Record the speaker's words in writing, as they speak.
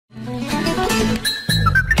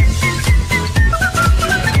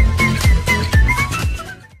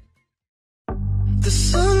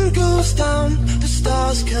goes down, the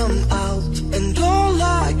stars come out, and all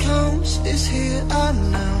that counts is here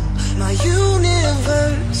and now. My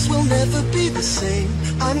universe will never be the same.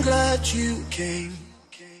 I'm glad you came.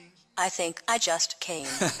 I think I just came.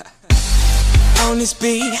 On this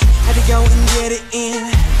beat, had to go and get it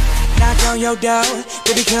in. Knock on your door,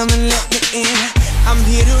 baby come and let me in. I'm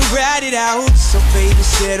here to ride it out, so baby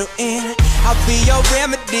settle in. I'll be your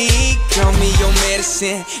remedy, call me your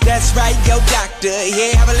medicine. That's right, your doctor,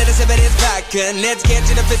 yeah, have a little sip of this vodka. Let's get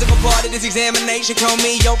to the physical part of this examination, call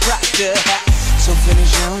me your proctor. So finish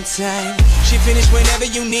on time, she finish whenever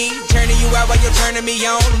you need. Turning you out while you're turning me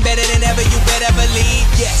on. Better than ever, you better believe.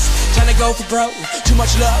 Yes, trying to go for broke, too much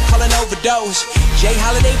love, call an overdose. Jay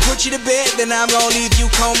Holiday put you to bed, then I'm gonna leave you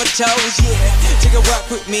comatose. Yeah, take a walk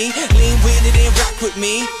with me, lean with it and rock with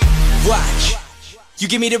me. Watch, you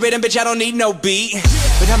give me the rhythm, bitch, I don't need no beat.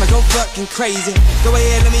 But I'ma go fucking crazy. Go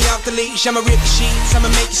ahead, let me off the leash. I'ma rip the sheets, I'ma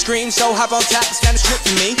make you scream. So hop on top, it's time to strip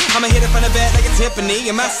for me. I'ma hit it from the back like a Tiffany.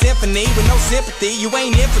 In my symphony, with no sympathy. You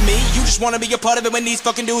ain't in for me, you just wanna be a part of it when these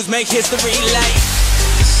fucking dudes make history. Like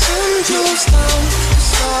the sun goes down, the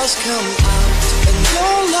stars come out, and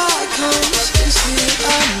all that comes is here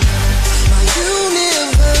and now. My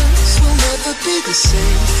universe will never be the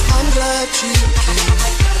same. I'm glad you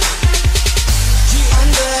came.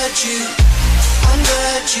 I'm glad you came. I'm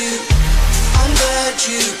glad you came. I'm glad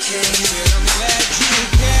you came.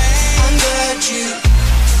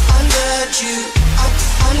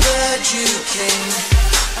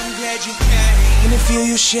 When I feel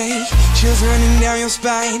you shake, chills running down your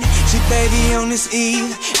spine. See baby on this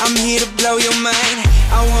eve, I'm here to blow your mind.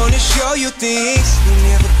 I wanna show you things you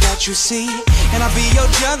never thought you'd see. And I'll be your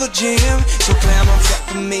jungle gym, so climb on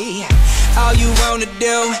top of me. All you wanna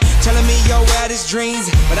do, telling me your wildest dreams.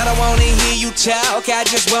 But I don't wanna hear you talk, I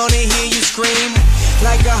just wanna hear you scream.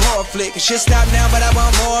 Like a horror flick, it should stop now but I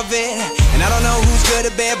want more of it. And I don't know who's good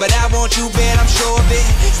or bad, but I want you bad, I'm sure of it.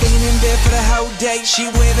 Staying in bed for the whole day, she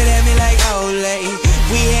waving at me like Olay.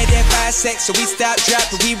 We had that 5 sex, so we stopped,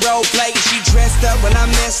 dropped, we role play. She dressed up when I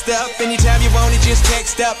messed up. Anytime you want it, just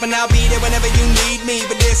text up, and I'll be there whenever you need me.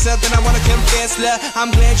 But there's something I wanna confess, love, I'm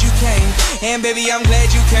glad you came. And baby, I'm glad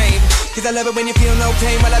you came. Cause I love it when you feel no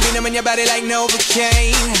pain, while I be numb in your body like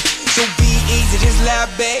Novocaine. So be easy, just lie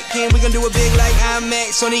back, and we gon' do it big like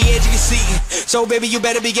IMAX on the edge of your seat. So baby, you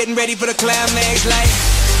better be getting ready for the climax. Like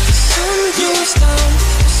the sun goes down,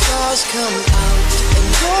 the stars come out, and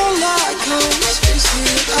all that comes is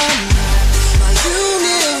here and now. My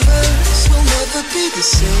universe will never be the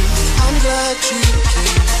same. I'm glad you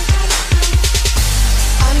came.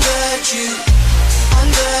 I'm glad you came. I'm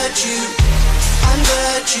glad you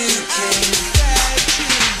came.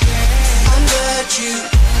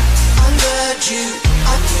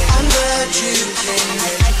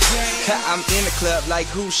 I'm in the club like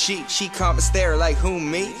who she come and stare like who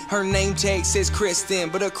me. Her name tag says Kristen,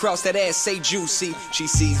 but across that ass say Juicy. She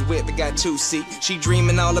sees whip but got 2 C. She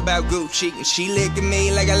dreaming all about Gucci, and she licking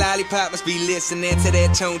me like a lollipop. Must be listening to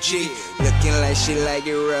that Tunchi. Looking like she like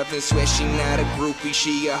it rough and sweat. She not a groupie,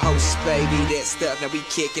 she a host, baby. That stuff, now we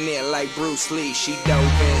kicking it like Bruce Lee. She dove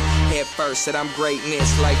in head first, said I'm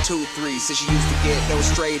greatness like 2-3. Said she used to get those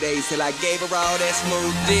straight A's till I gave her all that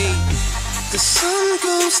smooth D. The sun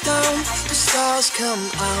goes down, the stars come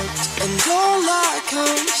out, and all that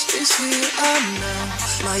comes is here and now.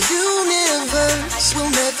 My universe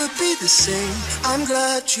will never be the same. I'm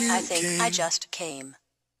glad you came. I think I just came.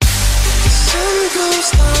 The sun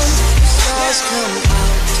goes down, the stars come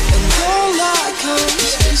out, and all that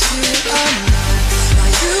comes is here and now.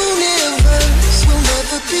 My universe will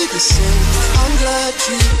never be the same. I'm glad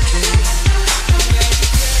you came.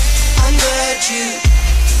 I'm glad you came.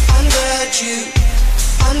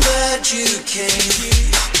 I'm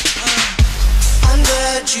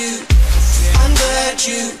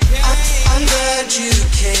glad you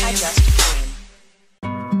came. I just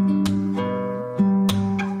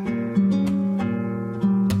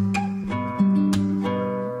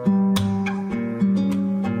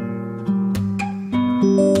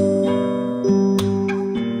came.